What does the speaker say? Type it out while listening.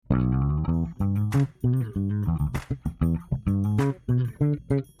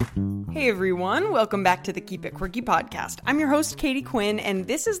Hey everyone, welcome back to the Keep It Quirky podcast. I'm your host, Katie Quinn, and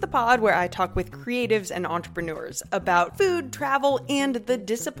this is the pod where I talk with creatives and entrepreneurs about food, travel, and the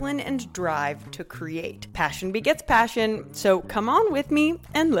discipline and drive to create. Passion begets passion, so come on with me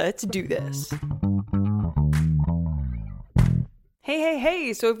and let's do this.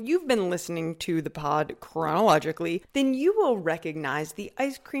 Hey, so if you've been listening to the pod chronologically, then you will recognize the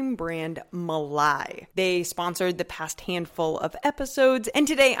ice cream brand Malai. They sponsored the past handful of episodes, and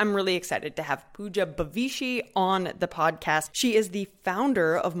today I'm really excited to have Pooja Bhavishi on the podcast. She is the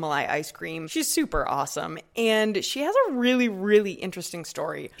founder of Malai Ice Cream. She's super awesome, and she has a really interesting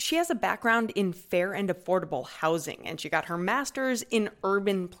story. She has a background in fair and affordable housing, and she got her master's in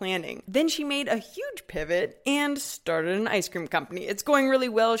urban planning. Then she made a huge pivot and started an ice cream company. It's going really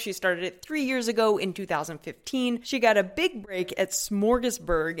well. She started it 3 years ago in 2015. She got a big break at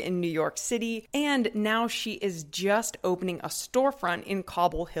Smorgasburg in New York City, and now she is just opening a storefront in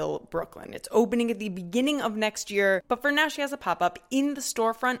Cobble Hill, Brooklyn. It's opening at the beginning of next year, but for now she has a pop-up in the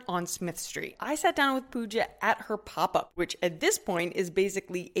storefront on Smith Street. I sat down with Pooja at her pop-up, which at this point is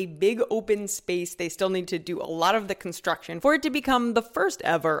basically a big open space. They still need to do a lot of the construction for it to become the first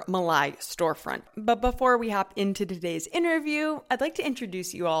ever Malai storefront. But before we hop into today's interview, I'd like to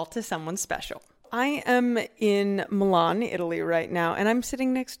introduce you all to someone special. I am in Milan, Italy right now, and I'm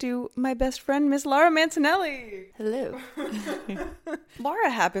sitting next to my best friend, Miss Laura Mancinelli. Hello. Laura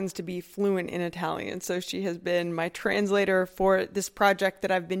happens to be fluent in Italian, so she has been my translator for this project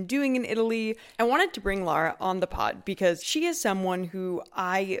that I've been doing in Italy. I wanted to bring Laura on the pod because she is someone who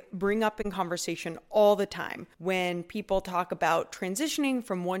I bring up in conversation all the time when people talk about transitioning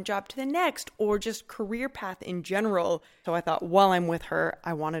from one job to the next or just career path in general. So I thought while I'm with her,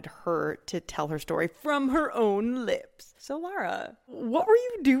 I wanted her to tell her story from her own lips. So Laura, what were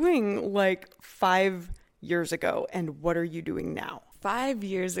you doing like 5 years ago, and what are you doing now? 5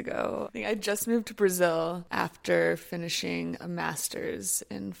 years ago, I think I just moved to Brazil after finishing a master's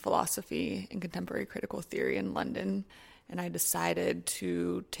in philosophy and contemporary critical theory in London, and I decided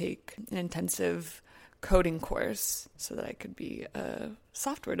to take an intensive coding course so that I could be a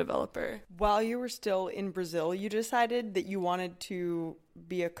software developer. While you were still in Brazil, you decided that you wanted to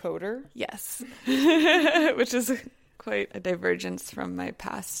be a coder? Yes, which is quite a divergence from my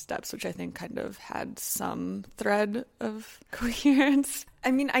past steps, which I think kind of had some thread of coherence.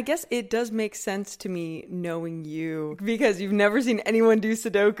 I mean, I guess it does make sense to me knowing you because you've never seen anyone do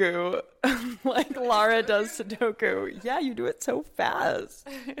Sudoku like Laura does Sudoku. Yeah, you do it so fast.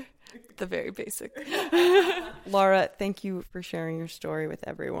 The very basic. Laura, thank you for sharing your story with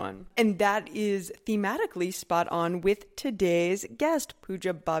everyone. And that is thematically spot on with today's guest,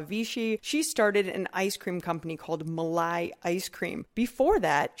 Pooja Bhavishi. She started an ice cream company called Malai Ice Cream. Before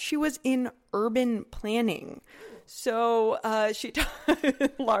that, she was in urban planning. So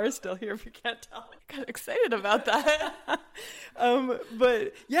Laura's still here if you can't tell. I got excited about that.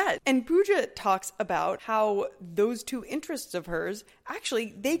 But yeah, and Pooja talks about how those two interests of hers,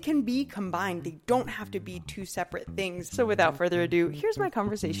 actually, they can be combined. They don't have to be two separate things. So without further ado, here's my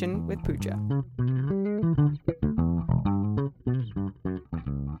conversation with Pooja.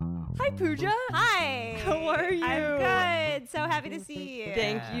 Hi, Pooja. Hi. How are you? I'm good. So happy to see you.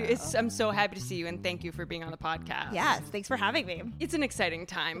 Thank you. I'm so happy to see you, and thank you for being on the podcast. Yes, thanks for having me. It's an exciting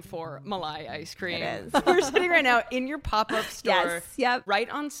time for Malai Ice Cream. It is. We're sitting right now in your pop-up store. Yes, yep. Right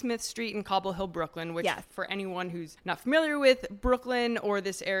on Smith Street in Cobble Hill, Brooklyn, which Yes. for anyone who's not familiar with Brooklyn or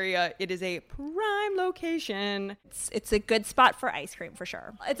this area, it is a prime location. It's a good spot for ice cream for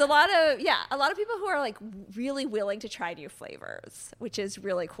sure. It's a lot of people who are like really willing to try new flavors, which is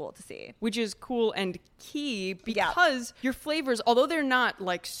really cool to see. Which is cool and key because your flavors, although they're not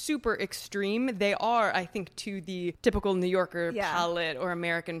like super extreme, they are, I think, to the typical New Yorker palate or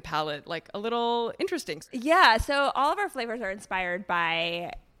American palate, like a little interesting. Yeah, so all of our flavors are inspired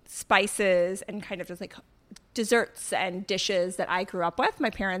by spices and kind of just like desserts and dishes that I grew up with. My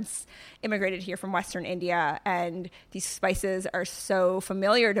parents immigrated here from Western India, and these spices are so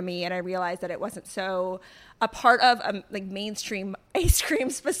familiar to me, and I realized that it wasn't so a part of like mainstream ice cream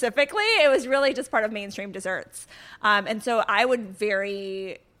specifically. It was really just part of mainstream desserts. And so I would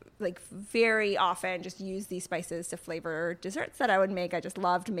very often just use these spices to flavor desserts that I would make. I just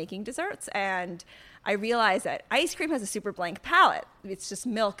loved making desserts, and I realized that ice cream has a super blank palate. It's just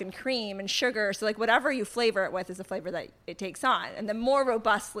milk and cream and sugar. So like whatever you flavor it with is the flavor that it takes on. And the more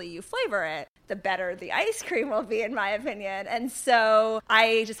robustly you flavor it, the better the ice cream will be, in my opinion. And so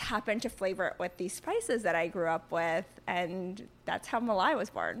I just happened to flavor it with these spices that I grew up with. And that's how Malai was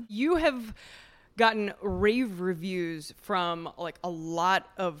born. You have gotten rave reviews from like a lot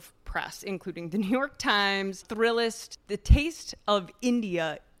of press, including the New York Times, Thrillist. The taste of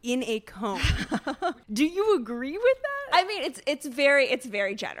India in a cone. Do you agree with that? I mean, it's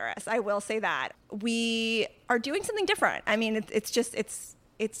very generous. I will say that. We are doing something different. I mean,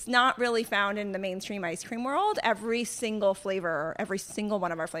 it's not really found in the mainstream ice cream world. Every single flavor, every single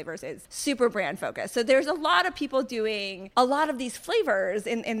one of our flavors is super brand focused. So there's a lot of people doing a lot of these flavors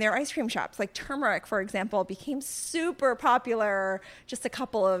in their ice cream shops. Like turmeric, for example, became super popular just a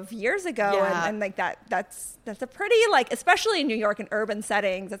couple of years ago. Yeah. And like that's a pretty, like, especially in New York in urban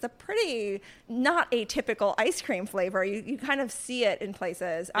settings, that's a pretty not atypical ice cream flavor. You kind of see it in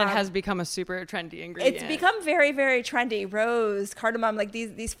places. It has become a super trendy ingredient. It's become very, very trendy. Rose, cardamom, like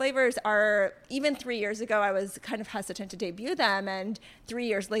these flavors are, even 3 years ago, I was kind of hesitant to debut them. And 3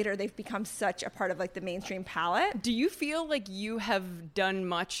 years later, they've become such a part of like the mainstream palette. Do you feel like you have done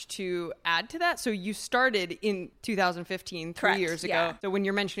much to add to that? So you started in 2015, Correct, 3 years ago. yeah. So when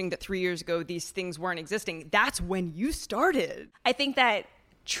you're mentioning that 3 years ago, these things weren't existing, that's when you started. I think that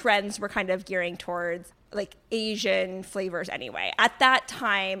trends were kind of gearing towards like Asian flavors anyway. At that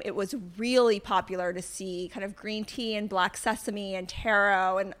time, it was really popular to see kind of green tea and black sesame and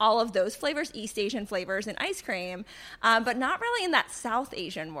taro and all of those flavors, East Asian flavors in ice cream, but not really in that South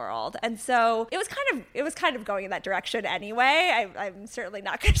Asian world. And so it was kind of going in that direction anyway. I'm certainly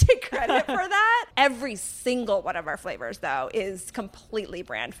not going to take credit for that. Every single one of our flavors, though, is completely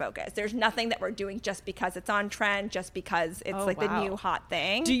brand focused. There's nothing that we're doing just because it's on trend, just because it's the new hot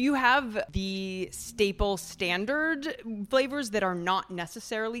thing. Do you have the staple standard flavors that are not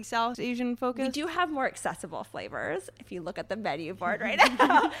necessarily South Asian focused? We do have more accessible flavors if you look at the menu board right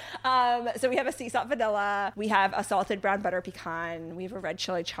now. So we have a sea salt vanilla, we have a salted brown butter pecan, we have a red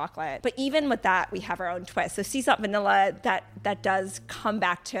chili chocolate. But even with that, we have our own twist. So sea salt vanilla, that does come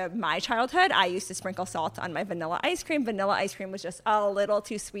back to my childhood. I used to sprinkle salt on my vanilla ice cream. Vanilla ice cream was just a little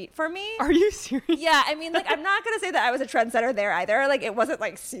too sweet for me. Are you serious? Yeah, I mean, like, I'm not going to say that I was a trendsetter there either. Like, it wasn't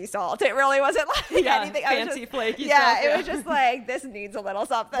like sea salt. It really wasn't like anything. Fancy, flaky yeah, stuff. It was just like, this needs a little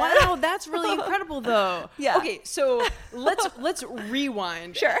something. Wow, that's really incredible, though. Yeah. Okay, so let's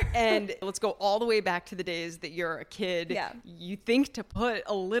rewind. Sure. And let's go all the way back to the days that you're a kid. Yeah. You think to put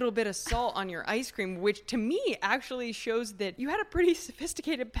a little bit of salt on your ice cream, which to me actually shows that you had a pretty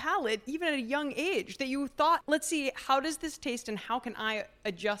sophisticated palate, even at a young age, that you thought, let's see, how does this taste and how can I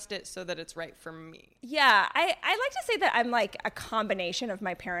adjust it so that it's right for me? Yeah, I like to say that I'm like a combination of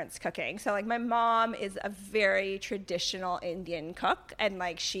my parents' cooking. So like my mom is a very traditional Indian cook, and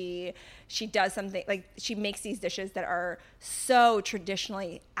like she does something, like she makes these dishes that are so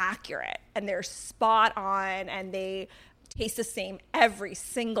traditionally accurate and they're spot on and they taste the same every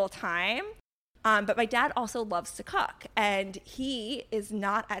single time. But my dad also loves to cook, and he is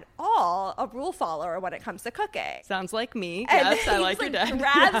not at all a rule follower when it comes to cooking. Sounds like me. And Yes, I he like your just, dad.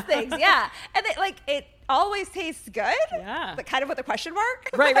 grabs things, yeah. And it always tastes good. Yeah. But kind of with a question mark.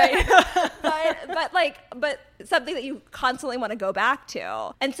 Right. but something that you constantly want to go back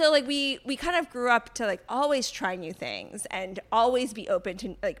to. And so like we kind of grew up to like always try new things and always be open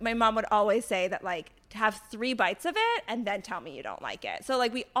to, like, my mom would always say that like to have 3 bites of it and then tell me you don't like it. So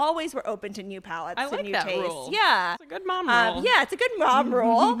like we always were open to new palettes, I to like new that tastes. rule. Yeah. It's a good mom rule. Yeah, it's a good mom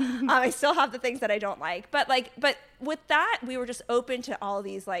rule. I still have the things that I don't like. But with that, we were just open to all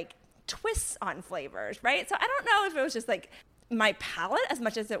these like twists on flavors, right? So I don't know if it was just like my palate as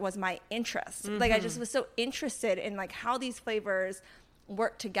much as it was my interest. Mm-hmm. Like I just was so interested in like how these flavors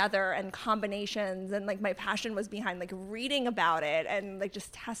work together and combinations, and like my passion was behind like reading about it and like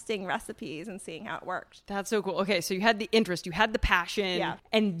just testing recipes and seeing how it worked. That's so cool. Okay, so you had the interest, you had the passion, yeah.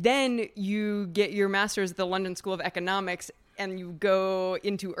 And then you get your master's at the London School of Economics and you go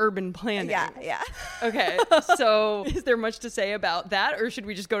into urban planning. Yeah. Okay, so is there much to say about that, or should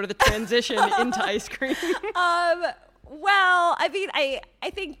we just go to the transition into ice cream? Well, I mean, I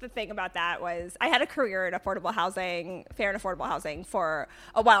think the thing about that was I had a career in affordable housing, fair and affordable housing, for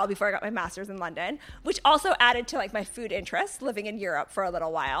a while before I got my master's in London, which also added to like my food interest living in Europe for a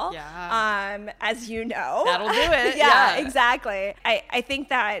little while. Yeah. As you know. That'll do it. Yeah, exactly. I think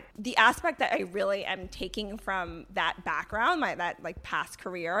that the aspect that I really am taking from that background, that like past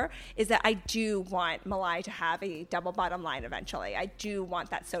career, is that I do want Malai to have a double bottom line eventually. I do want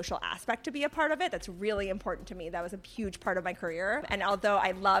that social aspect to be a part of it. That's really important to me. That was a huge part of my career. And although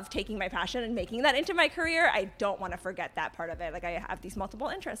I love taking my passion and making that into my career, I don't want to forget that part of it. Like I have these multiple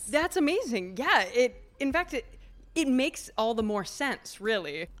interests. That's amazing. Yeah. In fact, it makes all the more sense,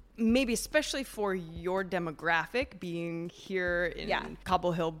 really. Maybe especially for your demographic, being here in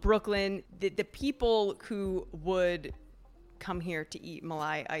Cobble Hill, Brooklyn, the people who would come here to eat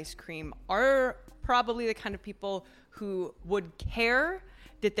Malai ice cream are probably the kind of people who would care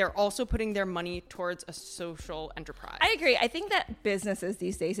that they're also putting their money towards a social enterprise. I agree. I think that businesses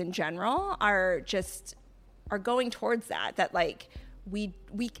these days in general are going towards that like we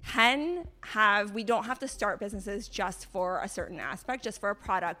don't have to start businesses just for a certain aspect, just for a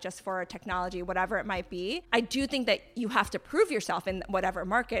product, just for a technology, whatever it might be. I do think that you have to prove yourself in whatever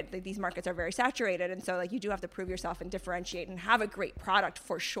market. These markets are very saturated, and so like you do have to prove yourself and differentiate and have a great product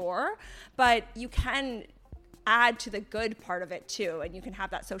for sure. But you can add to the good part of it too, and you can have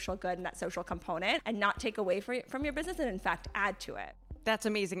that social good and that social component and not take away from your business, and in fact add to it. That's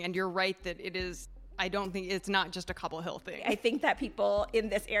amazing, and you're right that it is. I don't think it's not just a Cobble Hill thing. I think that people in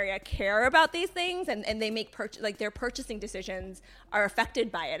this area care about these things, and they make like their purchasing decisions are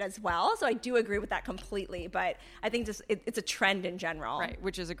affected by it as well. So I do agree with that completely. But I think just it's a trend in general. Right,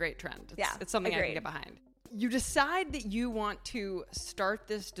 which is a great trend. Yeah, it's something agreed. I can get behind. You decide that you want to start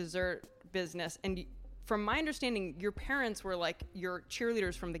this dessert business, and from my understanding, your parents were like your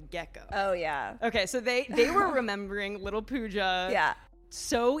cheerleaders from the get-go. Oh, yeah. Okay, so they were remembering Little Pooja. Yeah.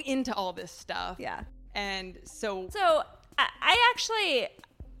 So into all this stuff. Yeah. And so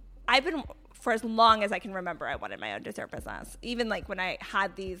I've been, for as long as I can remember, I wanted my own dessert business. Even like when I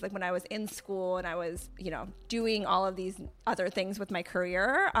had these, like when I was in school and I was, doing all of these other things with my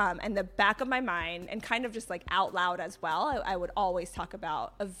career, and the back of my mind, and kind of just like out loud as well, I would always talk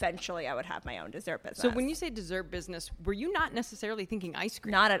about eventually I would have my own dessert business. So when you say dessert business, were you not necessarily thinking ice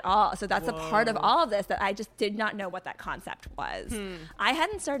cream? Not at all. So that's a part of all of this that I just did not know what that concept was. I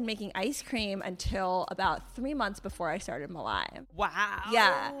hadn't started making ice cream until about 3 months before I started Malai.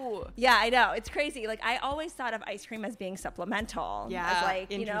 Wow. Yeah, I know. It's crazy. Like I always thought of ice cream as being supplemental. Yeah, as like,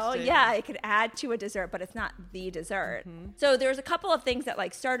 interesting. it could add to a dessert, but it's not the dessert. So there's a couple of things that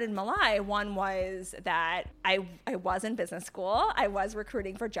like started Malai. One was that I was in business school. I was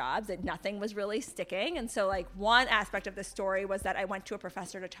recruiting for jobs and nothing was really sticking. And so like one aspect of the story was that I went to a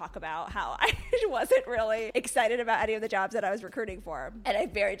professor to talk about how I wasn't really excited about any of the jobs that I was recruiting for. And I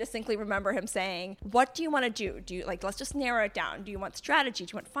very distinctly remember him saying, what do you want to do? Do you like, let's just narrow it down. Do you want strategy?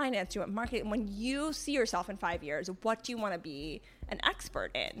 Do you want finance? Do you want marketing? When you see yourself in 5 years, what do you want to be an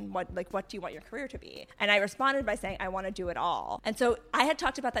expert in? What do you want your career to be? And I responded by saying, I want to do it all. And so I had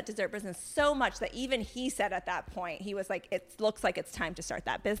talked about that dessert business so much that even he said at that point, he was like, it looks like it's time to start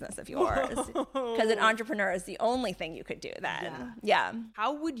that business of yours. Because an entrepreneur is the only thing you could do then. Yeah.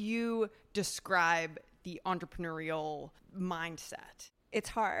 How would you describe the entrepreneurial mindset? It's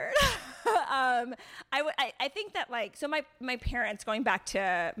hard. I think that like, so my parents, going back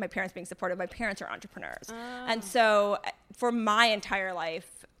to my parents being supportive, my parents are entrepreneurs. And so for my entire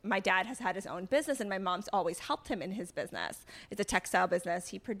life, my dad has had his own business and my mom's always helped him in his business. It's a textile business.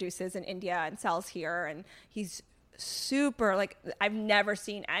 He produces in India and sells here, and he's super, like, I've never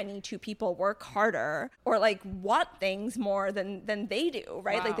seen any two people work harder or like want things more than they do,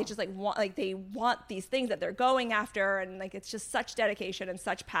 right? Wow. Like they just they want these things that they're going after, and like it's just such dedication and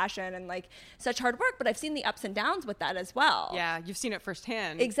such passion and like such hard work. But I've seen the ups and downs with that as well. Yeah, you've seen it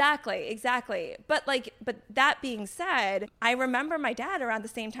firsthand. Exactly. But that being said, I remember my dad around the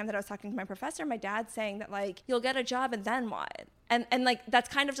same time that I was talking to my professor, my dad saying that like, you'll get a job and then what? And like, that's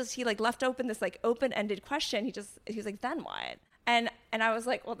kind of just, he like left open this like open-ended question. He was like, then what? And I was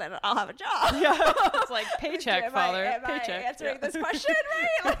like, well, then I'll have a job. Yeah, it's like paycheck, father. Am paycheck. I answering this question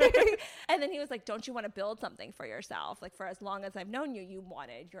right? Like, and then he was like, don't you want to build something for yourself? Like, for as long as I've known you, you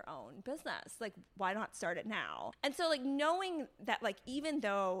wanted your own business. Like, why not start it now? And so like knowing that, like, even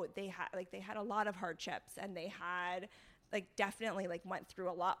though they had a lot of hardships and they had like definitely like went through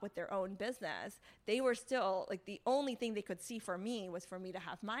a lot with their own business, they were still like, the only thing they could see for me was for me to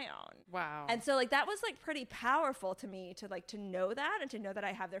have my own. Wow. And so like that was like pretty powerful to me to know that, and to know that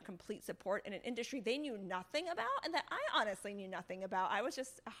I have their complete support in an industry they knew nothing about and that I honestly knew nothing about. I was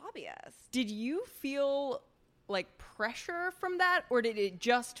just a hobbyist. Did you feel like pressure from that, or did it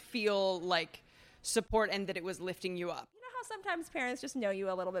just feel like support and that it was lifting you up? Sometimes parents just know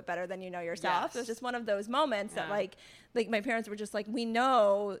you a little bit better than you know yourself. Yes. It was just one of those moments that like my parents were just like, we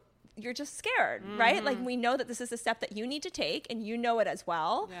know you're just scared, right? Like, we know that this is a step that you need to take and you know it as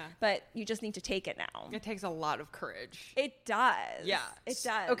well, but you just need to take it now. It takes a lot of courage. It does. Yeah. It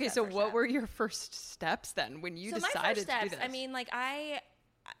does. Okay, so what were your first steps then when you decided to do this? I mean, like I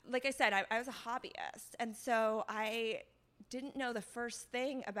said, I was a hobbyist. And so I didn't know the first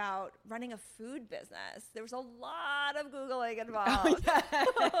thing about running a food business. There was a lot of Googling involved.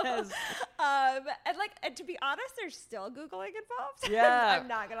 Yes. And to be honest, there's still Googling involved. Yeah. I'm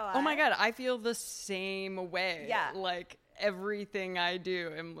not going to lie. Oh my God, I feel the same way. Yeah. Like, everything I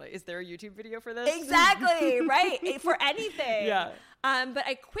do. I'm like, is there a YouTube video for this? Exactly, right? For anything. Yeah. But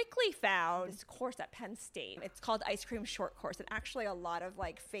I quickly found this course at Penn State. It's called Ice Cream Short Course. And actually a lot of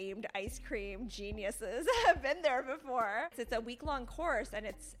like famed ice cream geniuses have been there before. It's a week-long course. And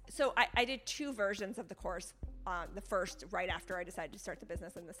I did 2 versions of the course. The first right after I decided to start the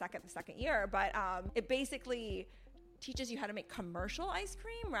business, and the second year. But it basically teaches you how to make commercial ice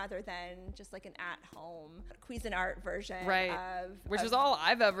cream rather than just like an at-home Cuisinart version, right? Which is all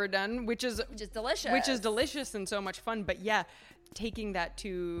I've ever done, which is delicious, and so much fun. But yeah, taking that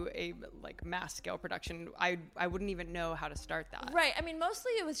to a like mass scale production, I wouldn't even know how to start that. Right. I mean,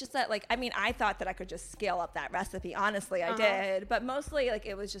 mostly it was just that I thought that I could just scale up that recipe. Honestly, I did. But mostly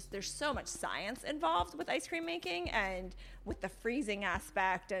it was just, there's so much science involved with ice cream making, and with the freezing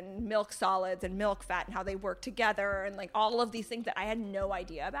aspect and milk solids and milk fat and how they work together, and like all of these things that I had no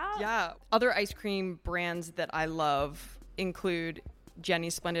idea about. Yeah. Other ice cream brands that I love include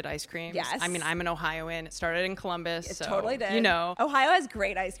Jenny's Splendid Ice Cream. Yes. I mean, I'm an Ohioan. It started in Columbus. It so, totally did. You know. Ohio has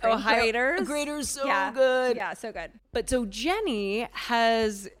great ice cream. Grater's so good. Yeah, so good. But so Jenny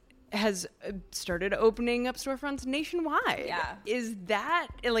has started opening up storefronts nationwide. Yeah. Is that,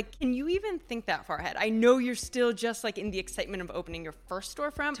 like, can you even think that far ahead? I know you're still just like in the excitement of opening your first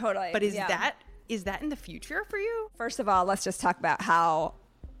storefront. Totally. But is that in the future for you? First of all, let's just talk about how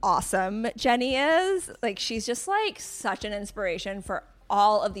awesome Jenny is. Like, she's just like such an inspiration for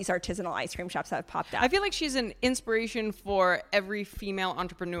all of these artisanal ice cream shops that have popped up. I feel like she's an inspiration for every female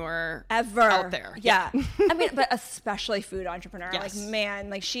entrepreneur ever out there. Yeah. I mean, but especially food entrepreneur. Yes. Like, man,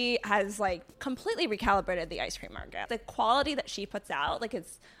 like she has like completely recalibrated the ice cream market. The quality that she puts out, like,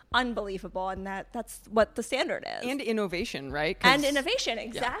 it's unbelievable, and that's what the standard is. And innovation, right? And innovation,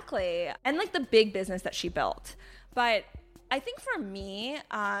 exactly. Yeah. And like the big business that she built. But I think for me, it's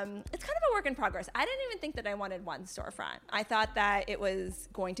kind of a work in progress. I didn't even think that I wanted one storefront. I thought that it was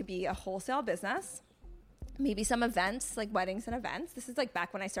going to be a wholesale business, maybe some events, like weddings and events. This is like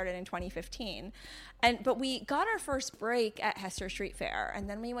back when I started in 2015. But we got our first break at Hester Street Fair, and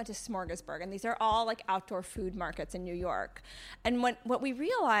then we went to Smorgasburg, and these are all like outdoor food markets in New York. And what we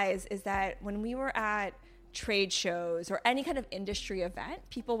realized is that when we were at trade shows or any kind of industry event,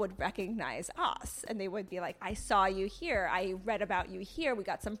 people would recognize us, and they would be like, I saw you here, I read about you here, we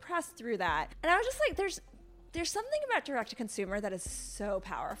got some press through that. And I was just like, there's something about direct to consumer that is so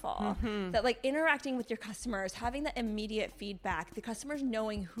powerful, that like interacting with your customers, having that immediate feedback, the customers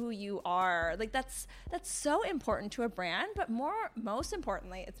knowing who you are, like that's so important to a brand. But most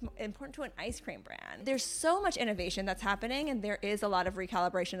importantly, it's important to an ice cream brand. There's so much innovation that's happening, and there is a lot of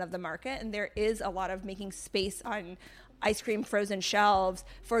recalibration of the market, and there is a lot of making space on ice cream frozen shelves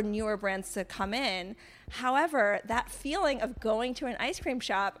for newer brands to come in. However, that feeling of going to an ice cream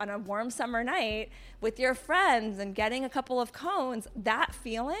shop on a warm summer night with your friends and getting a couple of cones, that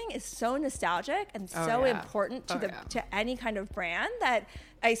feeling is so nostalgic and so important to any kind of brand, that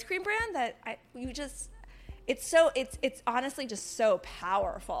ice cream brand, that it's honestly just so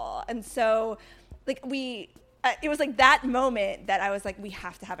powerful. And so like it was like that moment that I was like, we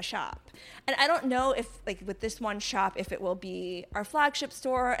have to have a shop. And I don't know if like with this one shop, if it will be our flagship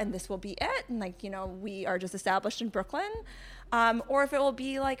store and this will be it, and like, you know, we are just established in Brooklyn, or if it will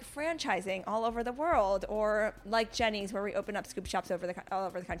be like franchising all over the world, or like Jenny's, where we open up scoop shops all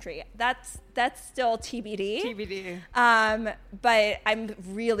over the country. That's still TBD. But I'm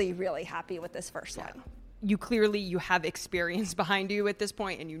really, really happy with this first one. You have experience behind you at this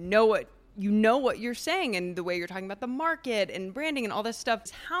point, and you know what you're saying, and the way you're talking about the market and branding and all this stuff.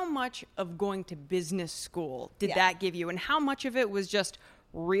 How much of going to business school did that give you, and how much of it was just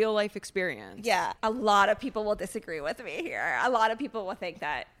real life experience? Yeah, a lot of people will disagree with me here. A lot of people will think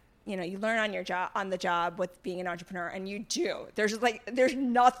that, you know, you learn on the job with being an entrepreneur, and you do. There's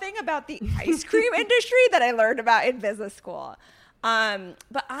nothing about the ice cream industry that I learned about in business school.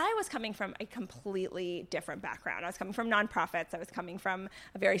 But I was coming from a completely different background. I was coming from nonprofits. I was coming from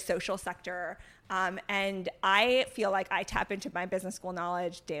a very social sector. And I feel like I tap into my business school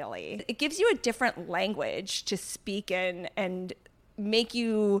knowledge daily. It gives you a different language to speak in and make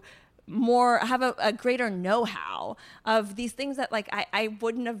you have a greater know-how of these things that like I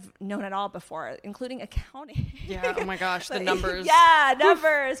wouldn't have known at all before, including accounting. Yeah. Oh my gosh, the numbers. Yeah,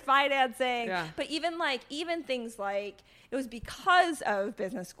 numbers, financing. Yeah. But even things like, it was because of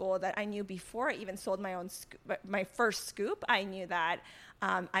business school that I knew before I even sold my first scoop, I knew that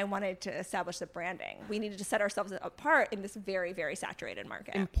I wanted to establish the branding. We needed to set ourselves apart in this very, very saturated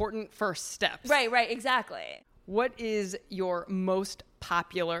market. Important first steps. Right, exactly. What is your most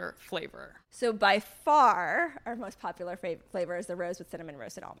popular flavor? So by far, our most popular flavor is the rose with cinnamon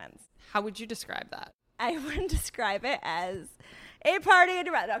roasted almonds. How would you describe that? I would describe it as a party in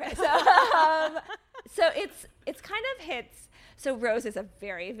your mouth. Okay, so it's kind of hits. So rose is a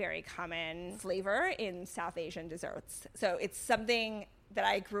very, very common flavor in South Asian desserts. So it's something that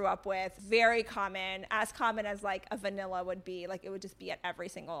I grew up with, very common as like a vanilla would be. Like it would just be at every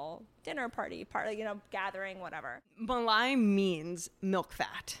single dinner party, gathering, whatever. Malai means milk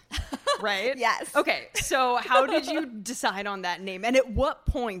fat, right? Yes. Okay, so how did you decide on that name? And at what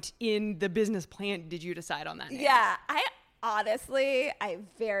point in the business plan did you decide on that name? Yeah, I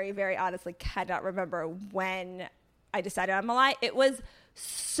very, very honestly cannot remember when I decided on Malai. It was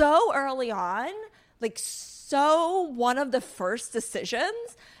so early on, like so one of the first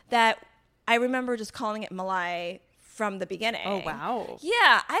decisions that I remember just calling it Malai from the beginning. Oh, wow.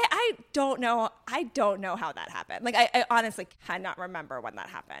 Yeah, I don't know how that happened. Like I honestly cannot remember when that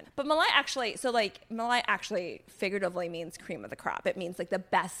happened. But Malai actually figuratively means cream of the crop. It means like the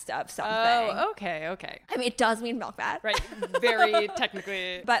best of something. Oh, okay. I mean, it does mean milk fat. Right, very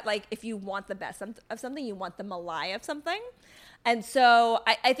technically. But like if you want the best of something, you want the Malai of something. And so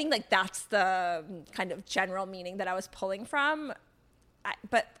I think like that's the kind of general meaning that I was pulling from.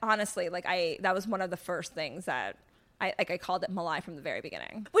 But honestly, like that was one of the first things that I called it Malai from the very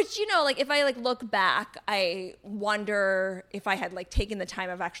beginning. Which, like if I like look back, I wonder if I had like taken the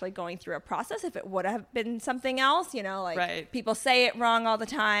time of actually going through a process, if it would have been something else, Right. People say it wrong all the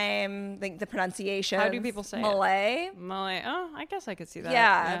time, like the pronunciation. How do people say Malay? it? Malay. Oh, I guess I could see that.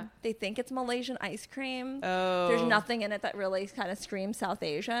 Yeah. They think it's Malaysian ice cream. Oh. There's nothing in it that really kind of screams South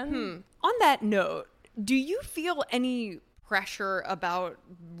Asian. On that note, do you feel any pressure about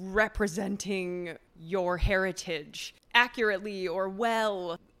representing your heritage accurately or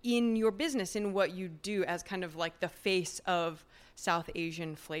well in your business, in what you do as kind of like the face of South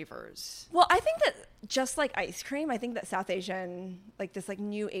Asian flavors? Well, I think that just like ice cream, I think that South Asian, like this like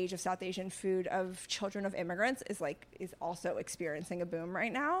new age of South Asian food of children of immigrants is also experiencing a boom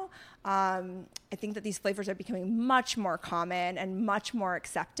right now. I think that these flavors are becoming much more common and much more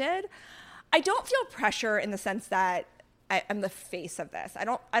accepted. I don't feel pressure in the sense that I'm the face of this. I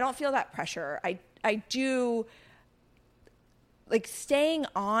don't feel that pressure. I do, like staying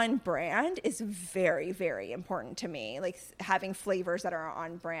on brand is very, very important to me. Like having flavors that are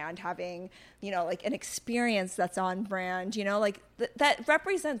on brand, having, like an experience that's on brand, like that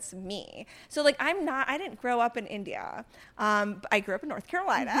represents me. So like I didn't grow up in India. I grew up in North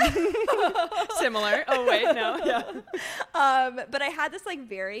Carolina. Similar. Oh, wait, no. Yeah. But I had this like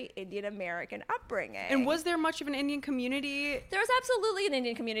very Indian American upbringing. And was there much of an Indian community? There was absolutely an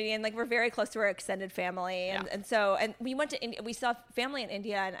Indian community, and like we're very close to our extended family. And we went to India. We saw family in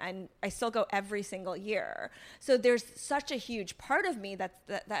India, and I still go every single year. So there's such a huge part of me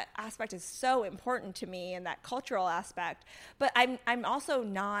that aspect is so important to me, and that cultural aspect. But I'm also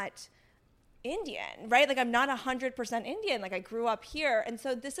not Indian, right? Like I'm not 100% Indian. Like I grew up here. And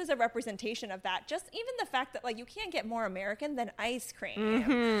so this is a representation of that. Just even the fact that like you can't get more American than ice cream.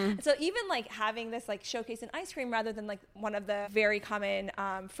 Mm-hmm. So even like having this like showcase in ice cream rather than like one of the very common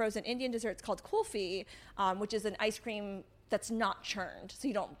frozen Indian desserts called kulfi, which is an ice cream that's not churned, so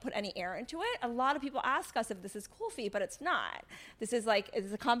you don't put any air into it. A lot of people ask us if this is kulfi, but it's not. This is like,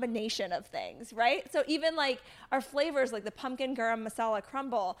 it's a combination of things, right? So even like our flavors, like the pumpkin garam masala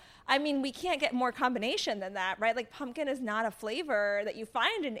crumble, I mean, we can't get more combination than that, right? Like pumpkin is not a flavor that you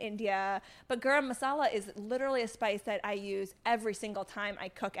find in India, but garam masala is literally a spice that I use every single time I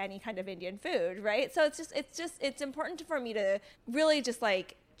cook any kind of Indian food, right? So it's important for me to really just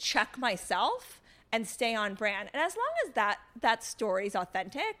like check myself and stay on brand. And as long as that story's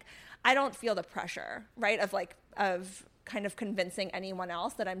authentic, I don't feel the pressure, right? Of kind of convincing anyone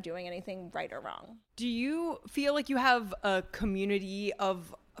else that I'm doing anything right or wrong. Do you feel like you have a community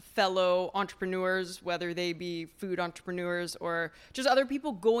of fellow entrepreneurs, whether they be food entrepreneurs or just other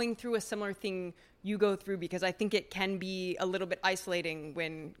people going through a similar thing you go through? Because I think it can be a little bit isolating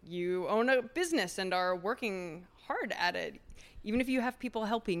when you own a business and are working hard at it, even if you have people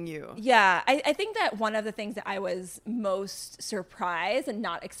helping you. Yeah, I think that one of the things that I was most surprised and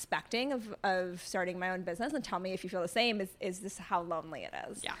not expecting of starting my own business, and tell me if you feel the same, is this how lonely it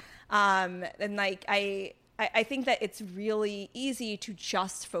is. Yeah. And like I think that it's really easy to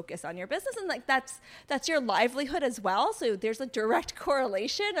just focus on your business, and like that's your livelihood as well. So there's a direct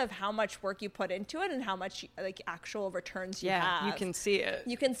correlation of how much work you put into it and how much like actual returns you have. Yeah, you can see it.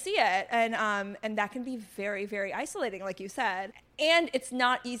 You can see it, and that can be very, very isolating, like you said. And it's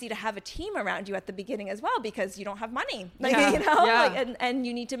not easy to have a team around you at the beginning as well, because you don't have money, like, Yeah, you know, yeah. like, and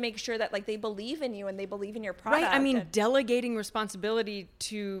you need to make sure that like they believe in you and they believe in your product. Right. I mean, and, delegating responsibility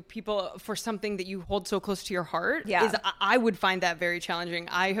to people for something that you hold so close to your heart Yeah. is, I would find that very challenging.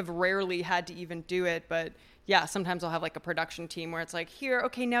 I have rarely had to even do it, but yeah, sometimes I'll have like a production team where it's like, here,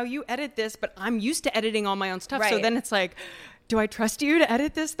 okay, now you edit this, but I'm used to editing all my own stuff. So Right. then it's like, do I trust you to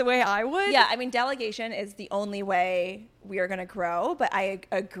edit this the way I would? yeah, I mean, delegation is the only way we are going to grow, but I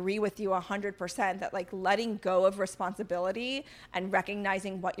agree with you 100% that like letting go of responsibility and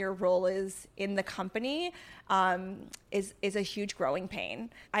recognizing what your role is in the company is a huge growing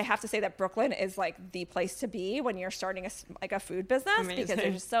pain. I have to say that Brooklyn is like the place to be when you're starting a food business. Amazing. Because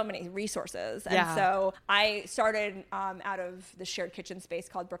there's so many resources. Yeah. And so I started out of the shared kitchen space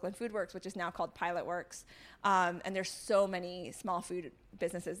called Brooklyn Food Works, which is now called Pilot Works. And there's so many small food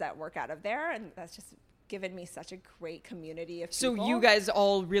businesses that work out of there, and that's just given me such a great community of people. So you guys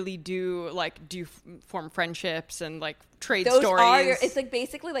all really do form friendships and like trade Those stories. are it's like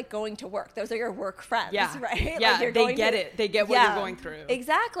basically like going to work. Those are your work friends, Yeah. right? Yeah, Like you're they going get to- it. They get what you're going through.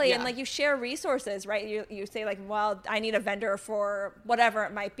 Exactly. Yeah. And like you share resources, right? You say like, well, I need a vendor for whatever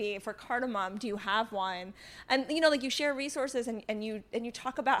it might be, for cardamom. Do you have one? And you know, like you share resources and you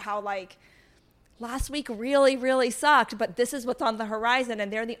talk about how like last week really, really sucked, but this is what's on the horizon,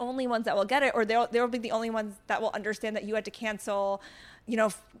 and they're the only ones that will get it, or they'll be the only ones that will understand that you had to cancel, you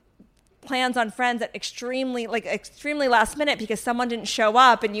know, plans on Friends at extremely last minute because someone didn't show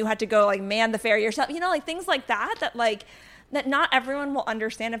up and you had to go like man the fair yourself, you know, like things like that that not everyone will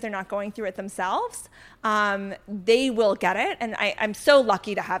understand if they're not going through it themselves. They will get it, and I'm so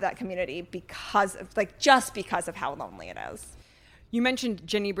lucky to have that community because of how lonely it is. You mentioned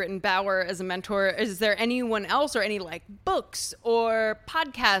Jenny Britton Bauer as a mentor. Is there anyone else or any like books or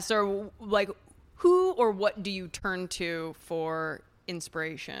podcasts or like who or what do you turn to for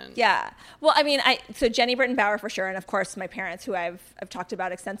inspiration? Yeah. Well, I mean, so Jenny Britton Bauer for sure. And of course my parents, who I've talked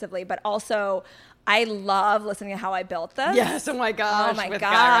about extensively, but also I love listening to How I Built This. Yes. Oh my gosh. Oh my with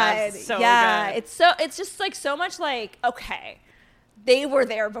God. Guy Raz. So yeah. good. It's just like so much like, okay, they were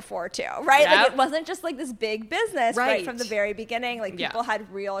there before too, right? Yep. Like it wasn't just like this big business right from the very beginning. Like Yeah. people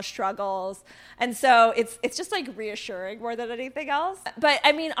had real struggles. And so it's just like reassuring more than anything else. But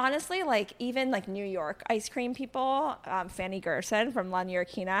I mean, honestly, like even like New York ice cream people, Fanny Gerson from La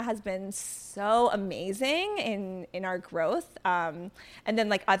Newyorkina has been so amazing in our growth. And then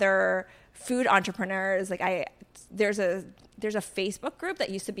like other food entrepreneurs, like there's a Facebook group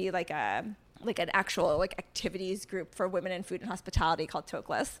that used to be like an actual like activities group for women in food and hospitality called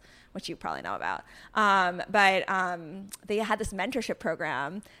Tokless, which you probably know about. But they had this mentorship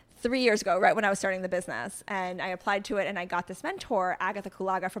program 3 years ago, right when I was starting the business, and I applied to it and I got this mentor, Agatha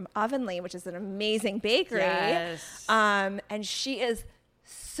Kulaga from Ovenly, which is an amazing bakery. Yes. And she is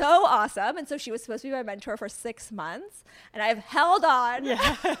so awesome. And so she was supposed to be my mentor for 6 months, and I've held on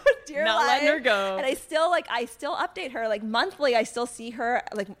dear Not life. letting her go. And I still update her like monthly. I still see her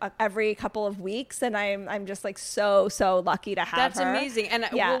like every couple of weeks, and I'm just like so lucky to have That's her. amazing. And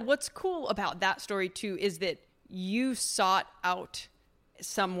Yeah. well, what's cool about that story too is that you sought out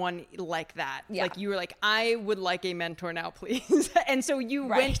someone like that. Yeah. Like you were like, I would like a mentor now, please. And so you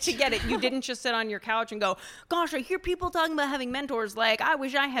went to get it. You didn't just sit on your couch and go, gosh, I hear people talking about having mentors. Like, I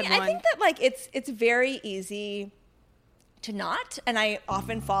wish I had one. I think that like it's very easy to not, and I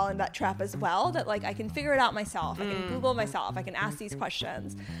often fall in that trap as well, that like I can figure it out myself. I can Google myself. I can ask these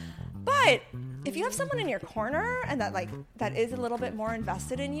questions. But if you have someone in your corner and that is a little bit more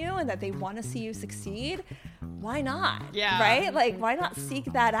invested in you and that they want to see you succeed, why not? Yeah. Right? Like, why not seek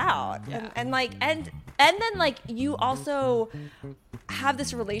that out? Yeah. And then like you also have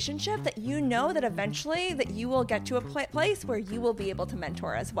this relationship that you know that eventually that you will get to a place where you will be able to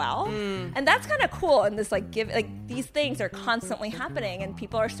mentor as well. And that's kind of cool. And this these things are constantly happening, and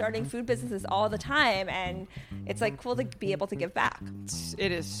people are starting food businesses all the time, and it's like cool to be able to give back.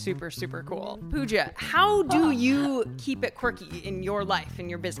 It is super, super cool. Pooja, how do you keep it quirky in your life, in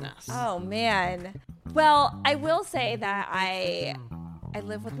your business? Oh man. Well, I will say that I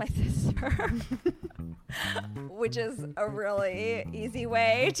live with my sister. Which is a really easy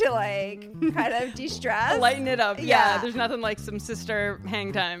way to like kind of de-stress. Lighten it up. Yeah. Yeah. There's nothing like some sister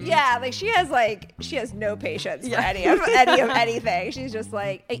hang time. Yeah, like she has no patience for any of anything. She's just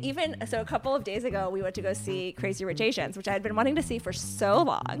like, so a couple of days ago we went to go see Crazy Rich Asians, which I had been wanting to see for so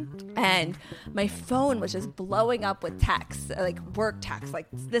long, and my phone was just blowing up with texts, like work texts, like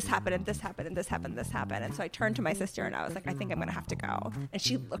this happened and this happened and this happened and this happened. And so I turned to my sister and I was like, I think I'm gonna have to go. And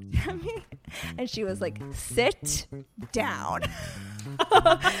she looked at me and she was like, sit down.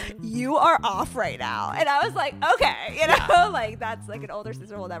 You are off right now. And I was like, okay, like that's like an older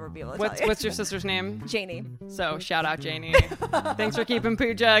sister will never be able to tell you. What's your sister's name? Janie. So shout out Janie. Thanks for keeping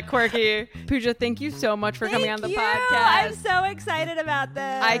Pooja quirky. Pooja, thank you so much for coming on the podcast. I'm so excited about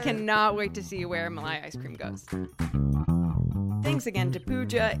this. I cannot wait to see where Malai ice cream goes. Thanks again to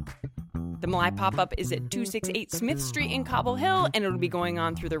Pooja. The Malai Pop-Up is at 268 Smith Street in Cobble Hill, and it'll be going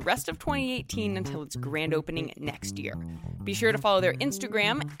on through the rest of 2018 until its grand opening next year. Be sure to follow their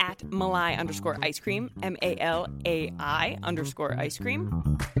Instagram at Malai_ice cream, MALAI_ice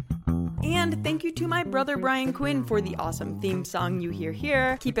cream. And thank you to my brother Brian Quinn for the awesome theme song you hear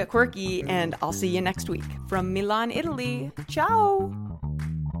here. Keep it quirky, and I'll see you next week. From Milan, Italy, ciao!